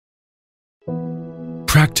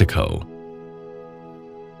Practical,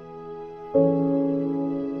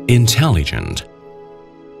 intelligent,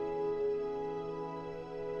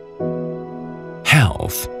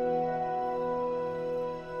 health.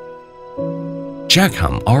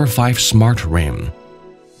 JAKCOM R5 Smart Rim.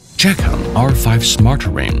 JAKCOM R5 Smart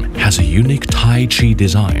Rim has a unique Tai Chi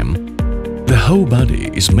design. The whole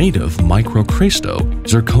body is made of microcrystal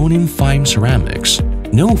zirconium fine ceramics,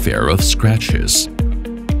 no fear of scratches.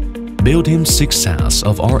 Built-in 6 sets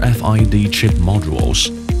of RFID chip modules,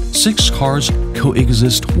 6 cards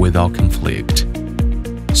coexist without conflict.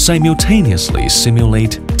 Simultaneously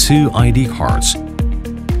simulate 2 ID cards,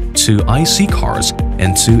 2 IC cards,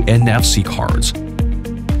 and 2 NFC cards.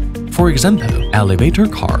 For example, elevator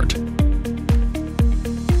card,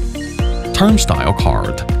 turnstile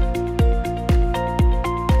card,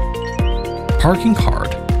 parking card,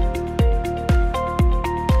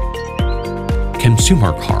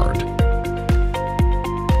 consumer card,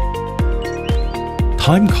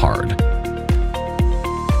 time card,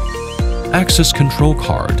 access control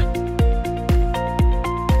card.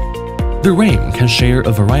 The rim can share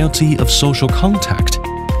a variety of social contact,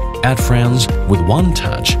 add friends with one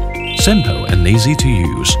touch, simple and easy to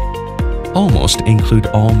use. Almost include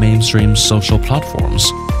all mainstream social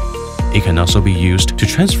platforms. It can also be used to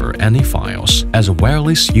transfer any files as a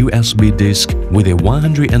wireless USB disk with a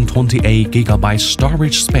 128GB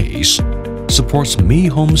storage space. Supports Mi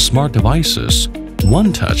Home smart devices.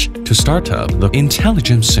 One touch to start up the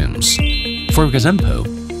intelligent sims. For example,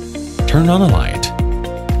 turn on the light,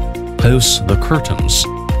 close the curtains,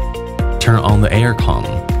 turn on the aircon,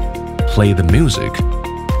 play the music,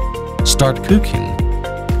 start cooking.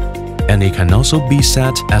 And it can also be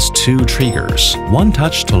set as 2 triggers, one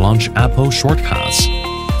touch to launch Apple shortcuts.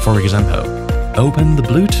 For example, open the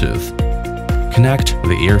Bluetooth, connect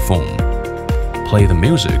the earphone, play the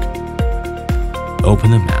music,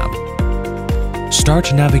 open the map,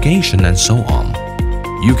 start navigation, and so on.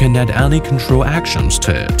 You can add any control actions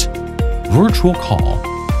to it. Virtual call.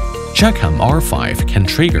 JAKCOM R5 can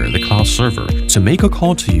trigger the cloud server to make a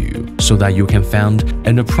call to you so that you can find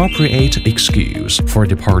an appropriate excuse for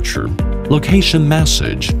departure. Location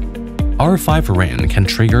message. R5 RIN can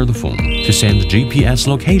trigger the phone to send GPS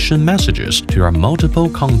location messages to your multiple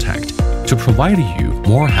contacts to provide you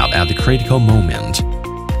more help at the critical moment.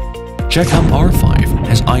 JAKCOM R5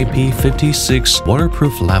 has IP56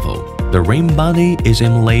 waterproof level. The rim body is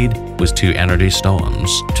inlaid with 2 energy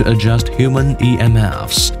stones to adjust human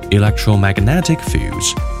EMFs, electromagnetic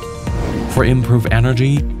fields, for improved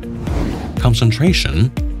energy,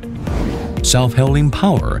 concentration, self-healing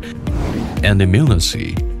power, and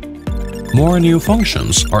immunity. More new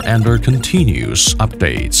functions are under continuous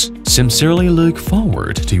updates. Sincerely look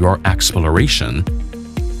forward to your exploration.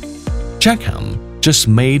 JAKCOM, just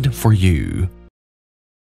made for you.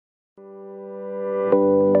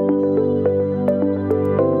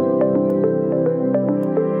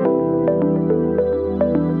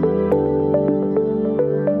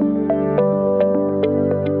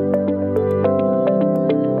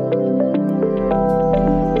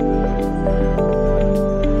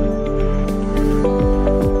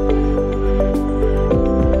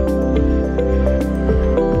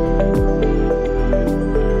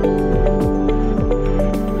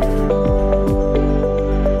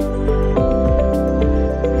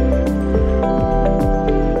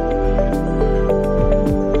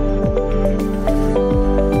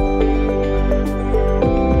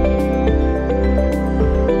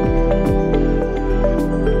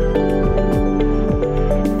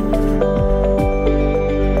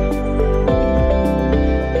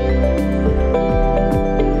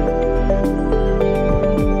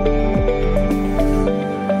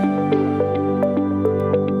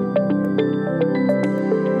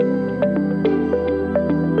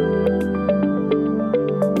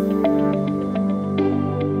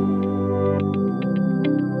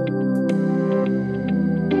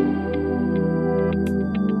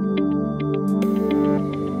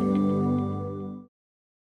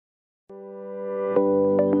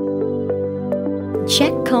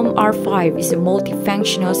 JAKCOM R5 is a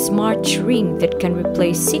multifunctional smart ring that can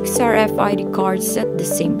replace 6 RFID cards at the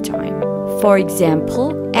same time. For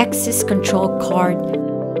example, access control card,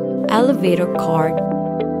 elevator card,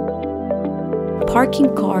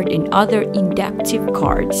 parking card, and other inductive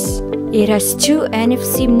cards. It has 2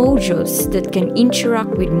 NFC modules that can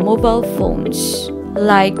interact with mobile phones,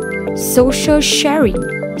 like social sharing,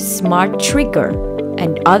 smart trigger,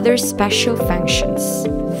 and other special functions.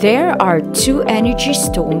 There are 2 energy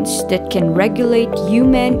stones that can regulate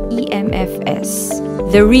human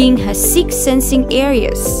EMFs. The ring has 6 sensing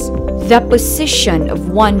areas. The position of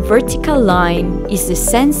one vertical line is the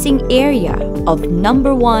sensing area of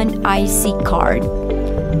number 1 IC card.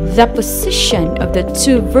 The position of the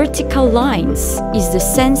 2 vertical lines is the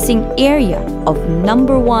sensing area of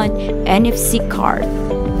number 1 NFC card.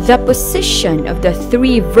 The position of the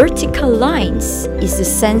 3 vertical lines is the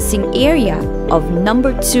sensing area of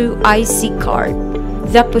number 2 IC card.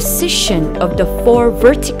 The position of the 4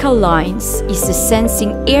 vertical lines is the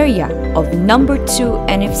sensing area of number 2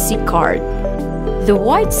 NFC card. The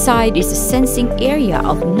white side is the sensing area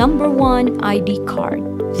of number 1 ID card.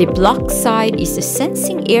 The black side is the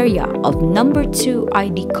sensing area of number 2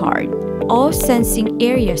 ID card. All sensing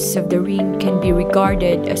areas of the ring can be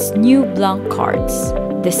regarded as new blank cards.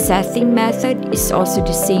 The setting method is also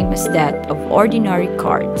the same as that of ordinary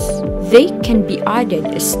cards. They can be added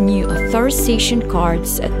as new authorization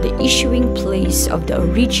cards at the issuing place of the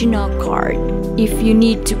original card. If you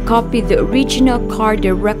need to copy the original card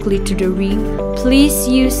directly to the ring, please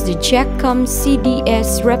use the JAKCOM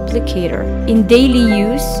CDS replicator. In daily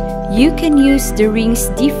use, you can use the ring's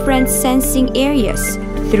different sensing areas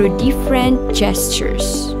through different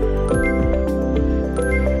gestures.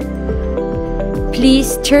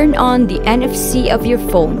 Please turn on the NFC of your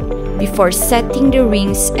phone before setting the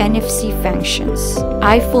ring's NFC functions.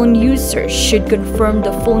 iPhone users should confirm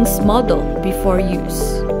the phone's model before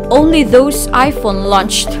use. Only those iPhone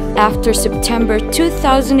launched after September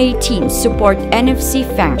 2018 support NFC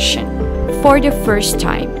function. For the first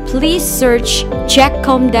time, please search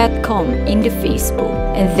JAKCOM.com in the Facebook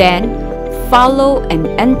and then follow and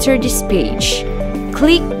enter this page.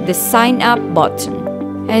 Click the Sign Up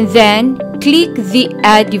button and then click the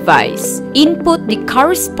Add Device. Input the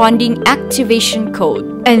corresponding activation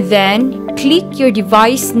code and then click your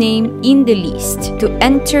device name in the list to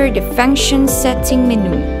enter the function setting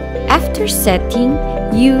menu. After setting,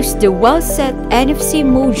 use the well-set NFC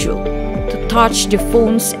module to touch the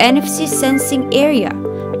phone's NFC sensing area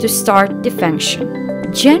to start the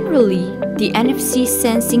function. Generally, the NFC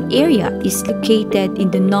sensing area is located in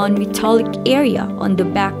the non-metallic area on the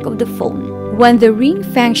back of the phone. When the ring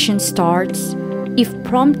function starts, if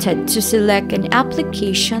prompted to select an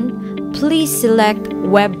application, please select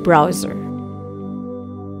Web Browser.